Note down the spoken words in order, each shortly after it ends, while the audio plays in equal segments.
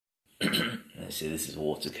So this is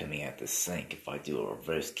water coming out the sink. If I do a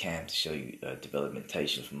reverse cam to show you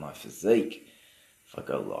developmentation from my physique, if I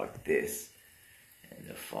go like this, and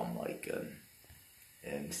if I'm like,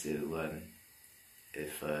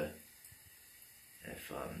 if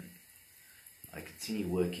I continue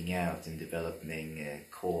working out and developing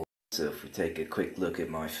core. So if we take a quick look at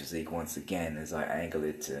my physique once again as I angle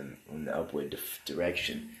it in the upward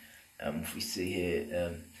direction, if we see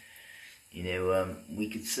here, we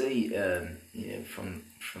could see, from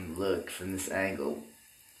the look, from this angle,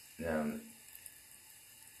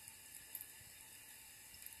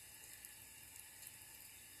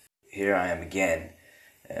 here I am again.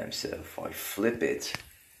 So if I flip it,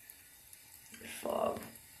 if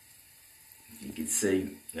you can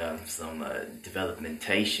see some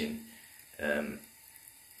developmentation,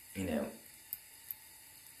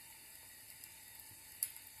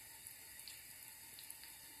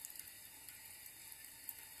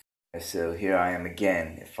 So here I am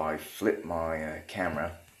again. If I flip my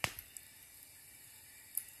camera,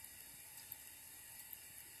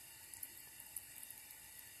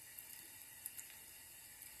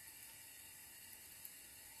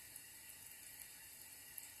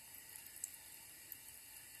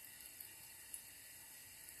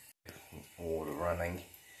 water running.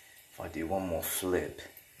 If I do one more flip,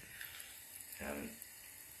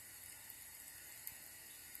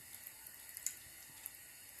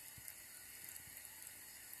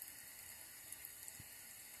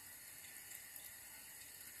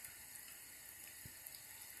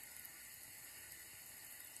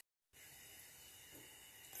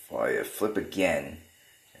 if I flip again,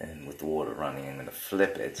 and with the water running, I'm going to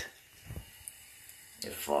flip it.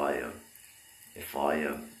 If I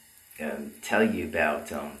tell you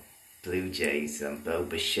about Blue Jays, Bo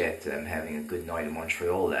Bichette having a good night in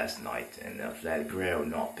Montreal last night, and Vlad Guerrero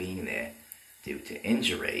not being there due to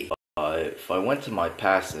injury. If I went to my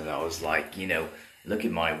pastor and I was like, look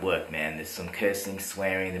at my work, man, there's some cursing,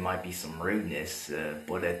 swearing, there might be some rudeness,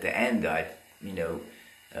 but at the end I,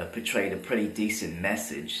 portrayed a pretty decent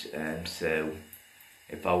message. So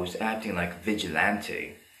if I was acting like a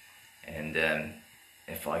vigilante, and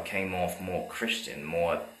if I came off more Christian,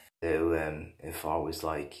 more, so if I was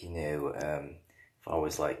like,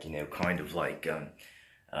 kind of like,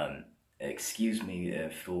 excuse me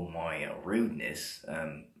for my rudeness,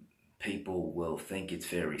 people will think it's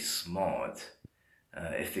very smart.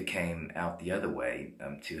 If it came out the other way,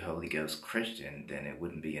 to Holy Ghost Christian, then it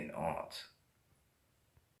wouldn't be an art.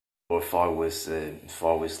 Or if I was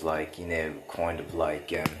like, kind of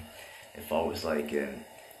like, if I was like,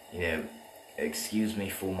 excuse me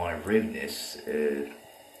for my rudeness,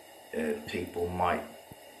 people might,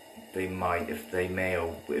 if they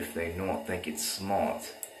not think it's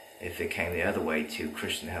smart, if it came the other way to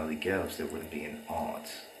Christian Holy Ghost, it wouldn't be an art.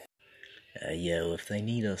 If they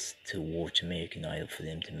need us to watch American Idol for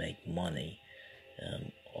them to make money,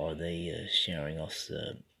 are they sharing us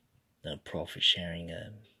profit sharing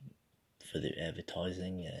for their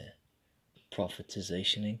advertising,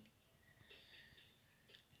 profitizationing?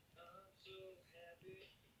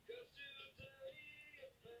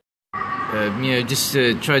 Just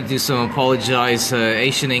try to do some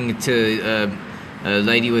apologizing to a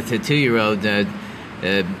lady with a 2-year-old,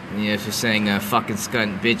 for saying fucking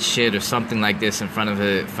scunt, bitch, shit, or something like this in front of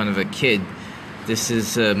a kid. This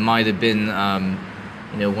is might have been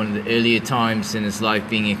one of the earlier times in his life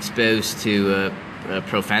being exposed to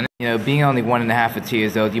profanity. Being only 1.5 or 2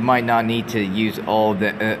 years old, you might not need to use all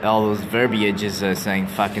those verbiages saying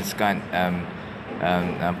fucking scunt,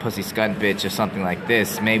 pussy scunt bitch or something like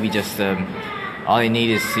this. Maybe just all they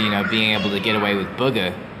need is being able to get away with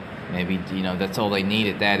booger. Maybe that's all they need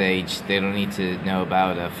at that age. They don't need to know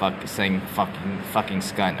about saying fucking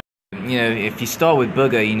scunt. If you start with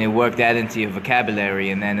booger, work that into your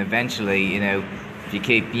vocabulary, and then eventually, if you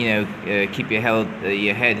keep keep your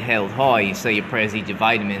head held high, you say your prayers, eat your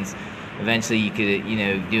vitamins. Eventually, you could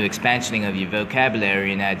do expansioning of your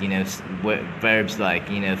vocabulary and add verbs like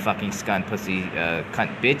fucking scunt, pussy,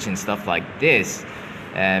 cunt, bitch, and stuff like this.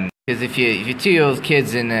 Because if your 2-year-old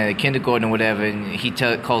kid's in kindergarten or whatever, and he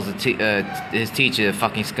calls his teacher a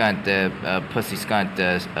fucking scunt, pussy scunt,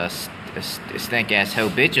 stank ass hoe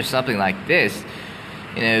bitch or something like this,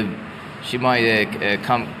 she might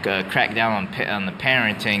crack down on the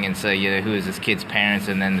parenting and say, who is this kid's parents,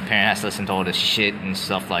 and then the parent has to listen to all this shit and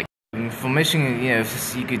stuff like that. For Michigan, you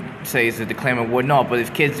could say it's a declarative word, not, but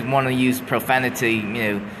if kids want to use profanity,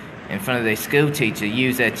 in front of their school teacher,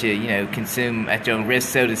 use that to, consume at your own risk,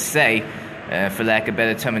 so to say, for lack of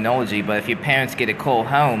better terminology. But if your parents get a call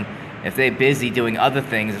home, if they're busy doing other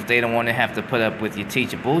things, if they don't want to have to put up with your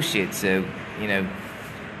teacher bullshit, so,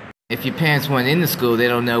 If your parents weren't in the school, they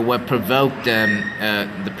don't know what provoked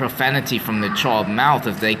the profanity from the child's mouth.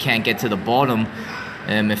 If they can't get to the bottom,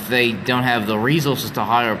 if they don't have the resources to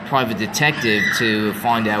hire a private detective to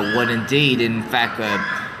find out what indeed, in fact,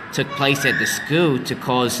 took place at the school to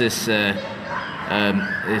cause this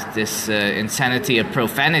insanity of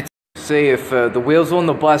profanity. See, if the wheels on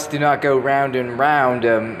the bus do not go round and round,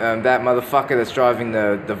 that motherfucker that's driving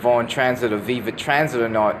the Vaughan Transit or Viva Transit or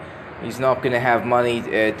not, he's not going to have money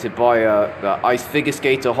to buy the ice figure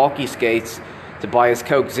skates or hockey skates, to buy his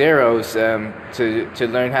Coke Zeros, to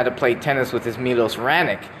learn how to play tennis with his Milos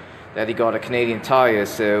Raonic that he got at Canadian Tire.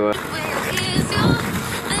 So.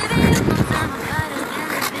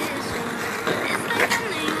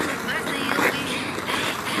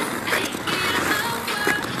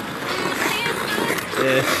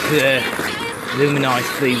 Luminize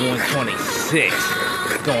Speed 126,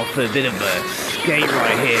 going for a bit of a skate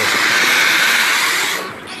right here.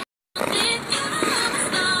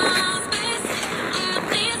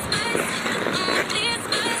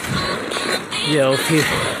 Yo,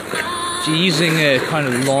 if you're using a kind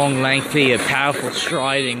of long, lengthy, powerful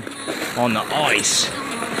striding on the ice,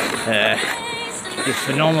 it's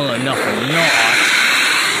phenomenal enough or not.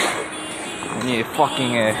 You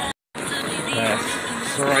fucking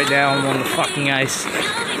so right now I'm on the fucking ice,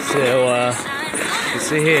 so you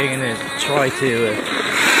see here, I'm gonna try to,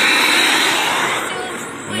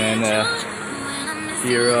 and then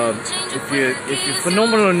if you're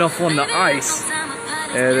phenomenal enough on the ice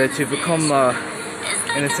that you become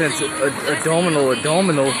in a sense abdominal.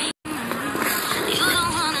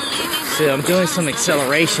 So I'm doing some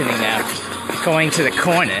accelerationing now, going to the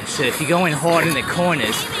corner. So if you go in hard in the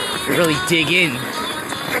corners, you really dig in.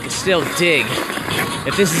 You can still dig.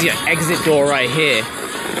 If this is your exit door right here,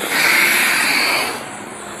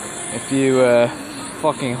 if you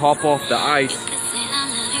fucking hop off the ice,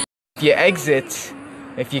 if you exit,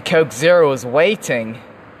 if your Coke Zero is waiting,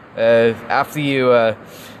 after you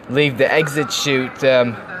leave the exit chute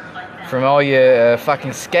from all your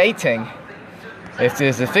fucking skating, if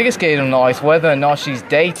there's a figure skater on the ice, whether or not she's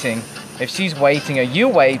dating, if she's waiting or you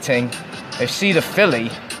waiting, if she's a filly,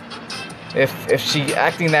 if she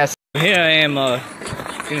acting that. Here I am, gonna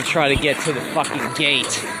try to get to the fucking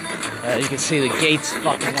gate. You can see the gate's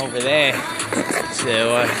fucking over there.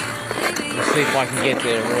 So, let's see if I can get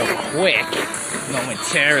there real quick,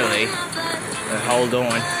 momentarily. Hold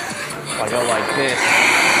on. If I go like this.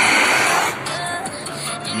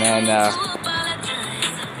 And then,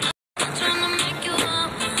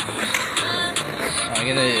 I'm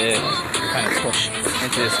gonna kind of push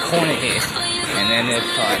into this corner here. And then if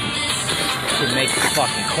I can make this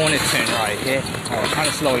fucking corner turn right here. Oh, I'm kind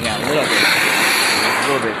of slowing down a little bit. There's a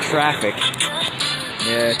little bit of traffic.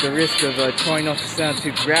 Yeah, at the risk of trying not to sound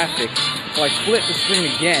too graphic, if I flip the screen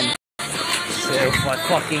again, so if I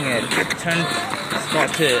fucking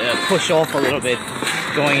start to push off a little bit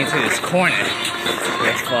going into this corner,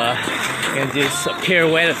 if I'm gonna do a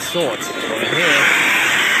pirouette of sorts over here,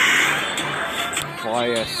 if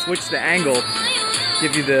I switch the angle,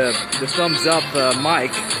 give you the thumbs up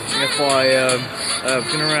mic, and if I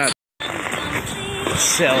turn around,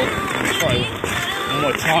 so try one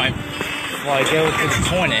more time. If I go to this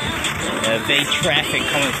corner, vague traffic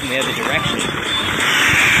coming from the other direction.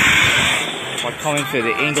 If I come in for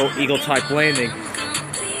the eagle type landing,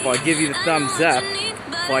 if I give you the thumbs up,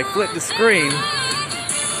 if I flip the screen,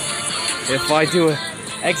 if I do an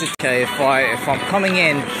exit, if I'm coming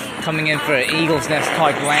in for an eagle's nest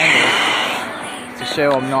type landing, to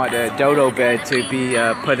show I'm not a dodo bed to be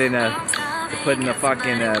put in a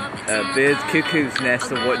fucking bird cuckoo's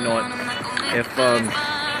nest or whatnot. If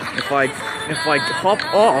I hop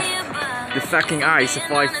off the fucking ice,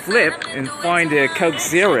 if I flip and find a Coke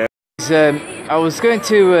Zero, I was going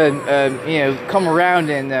to come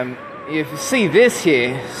around and you see this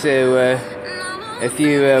here. So if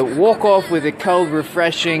you walk off with a cold,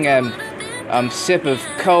 refreshing sip of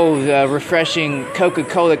cold, refreshing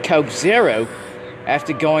Coca-Cola Coke Zero,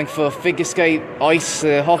 after going for a figure skate, ice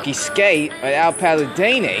hockey skate at Al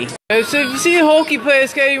Palladini. So if you see a hockey player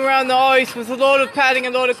skating around the ice with a lot of padding,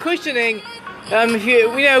 a lot of cushioning,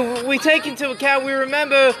 we take into account, we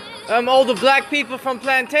remember all the black people from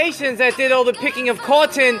plantations that did all the picking of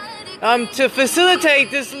cotton to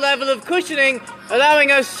facilitate this level of cushioning,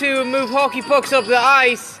 allowing us to move hockey pucks up the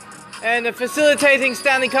ice and facilitating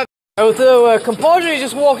Stanley Cup. Although Compadre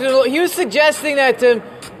just walked in, he was suggesting that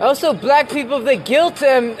also black people, they guilt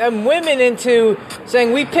women into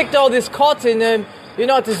saying, we picked all this cotton, you're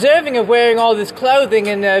not deserving of wearing all this clothing,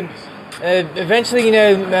 and eventually,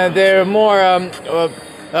 they're more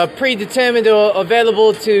predetermined or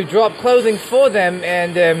available to drop clothing for them.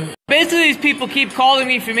 And basically these people keep calling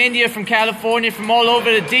me from India, from California, from all over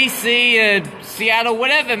to DC, Seattle,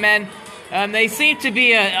 whatever, man. They seem to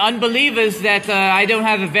be unbelievers that I don't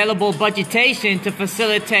have available budgetation to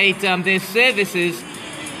facilitate their services.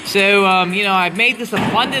 So, you know, I've made this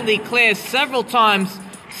abundantly clear several times,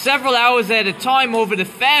 several hours at a time over the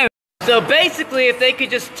phone. So basically, if they could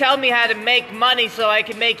just tell me how to make money so I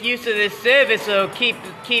can make use of this service or keep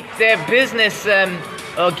their business,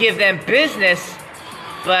 or give them business.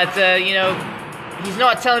 But, you know, he's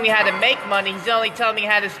not telling me how to make money, he's only telling me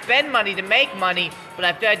how to spend money to make money.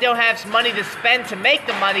 But if I don't have money to spend to make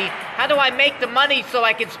the money, how do I make the money so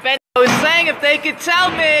I can spend? I was saying if they could tell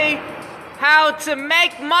me how to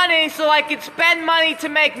make money so I could spend money to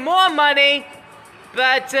make more money.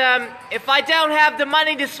 But if I don't have the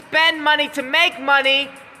money to spend money to make money,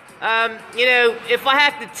 you know, if I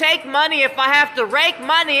have to take money, if I have to rake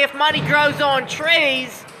money, if money grows on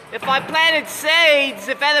trees, if I planted seeds,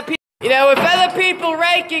 if other people, you know, if other people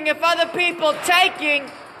raking, if other people taking,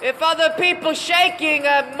 if other people shaking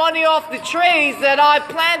money off the trees that I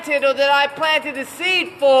planted or that I planted a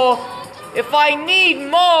seed for, if I need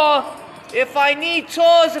more, if I need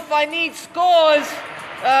tours, if I need scores,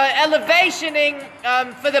 elevationing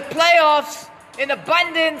for the playoffs in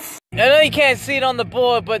abundance. I know you can't see it on the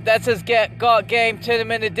board, but that says Got Game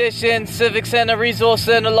Tournament Edition, Civic Center, Resource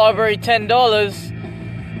Center, Library,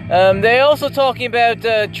 $10. They're also talking about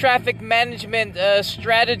traffic management,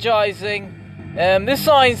 strategizing. This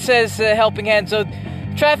sign says Helping Hand, so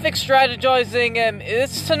traffic strategizing.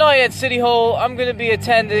 It's tonight at City Hall. I'm going to be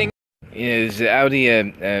attending. Is Audi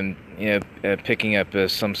picking up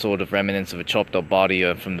some sort of remnants of a chopped up body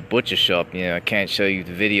from the butcher shop. You know, I can't show you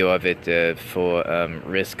the video of it for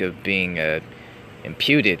risk of being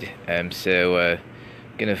imputed. So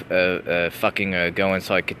gonna fucking go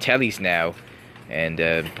inside Catelli's now and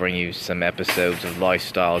bring you some episodes of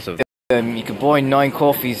lifestyles of. You can buy 9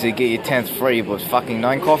 coffees to get your 10th free, but fucking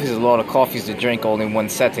 9 coffees is a lot of coffees to drink all in one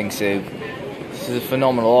setting. So this is a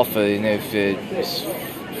phenomenal offer. You know, for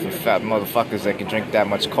fat motherfuckers that can drink that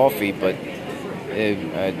much coffee. But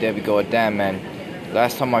there we go, damn, man.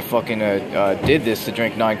 Last time I fucking did this to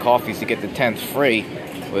drink 9 coffees to get the 10th free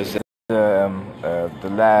was the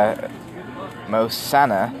La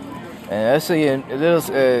Mosana. And also a little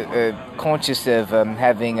conscious of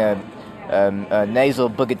having nasal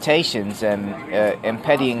bugitations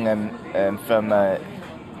impeding from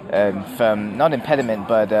not impediment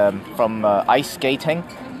but from ice skating.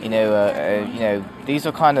 You know, these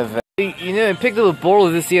are kind of, you know, I picked up a bottle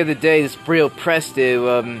of this the other day, this Brio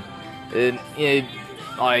Presto. You know,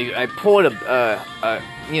 I poured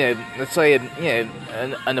let's say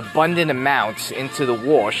an abundant amount into the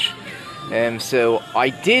wash. So I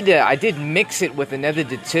did mix it with another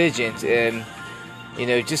detergent. You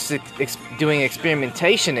know, just doing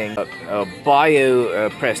experimentationing. Bio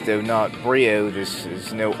Presto, not Brio.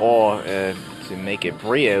 There's no R to make it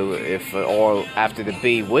Brio, if or after the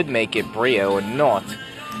B would make it Brio or not.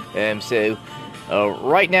 So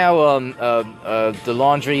right now the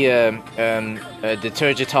laundry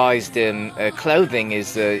detergentized clothing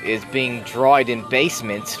is being dried in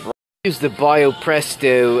basements. Use the Bio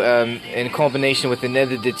Presto in combination with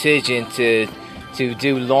another detergent to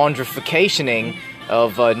do laundrificationing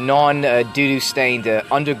of non-doo-doo stained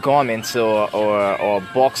undergarments or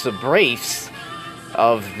boxer briefs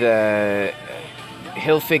of the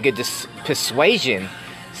Hilfiger Persuasion.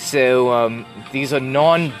 So these are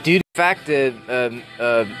non-doo-doo. In fact,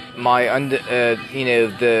 my the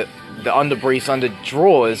underbriefs, under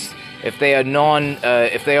drawers, if they are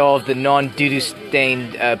of the non-doo-doo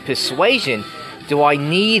stained Persuasion, do I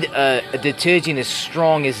need a detergent as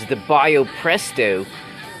strong as the Bio Presto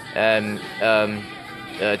to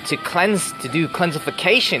do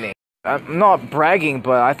cleansification? I'm not bragging,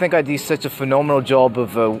 but I think I do such a phenomenal job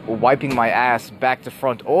of wiping my ass back to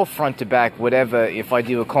front or front to back, whatever, if I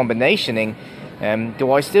do a combinationing.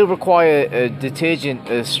 Do I still require a detergent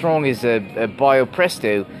as strong as a Bio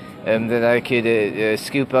Presto that I could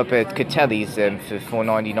scoop up at Catelli's for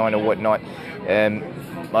 $4.99 or whatnot?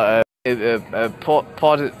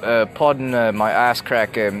 Pardon my ass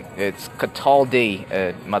crack. It's Cataldi,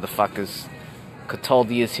 motherfuckers.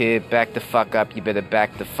 Cataldi is here. Back the fuck up. You better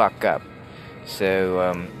back the fuck up.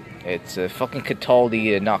 So it's fucking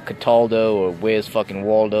Cataldi, not Cataldo, or where's fucking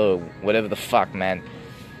Waldo, or whatever the fuck, man.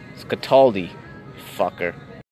 It's Cataldi, fucker.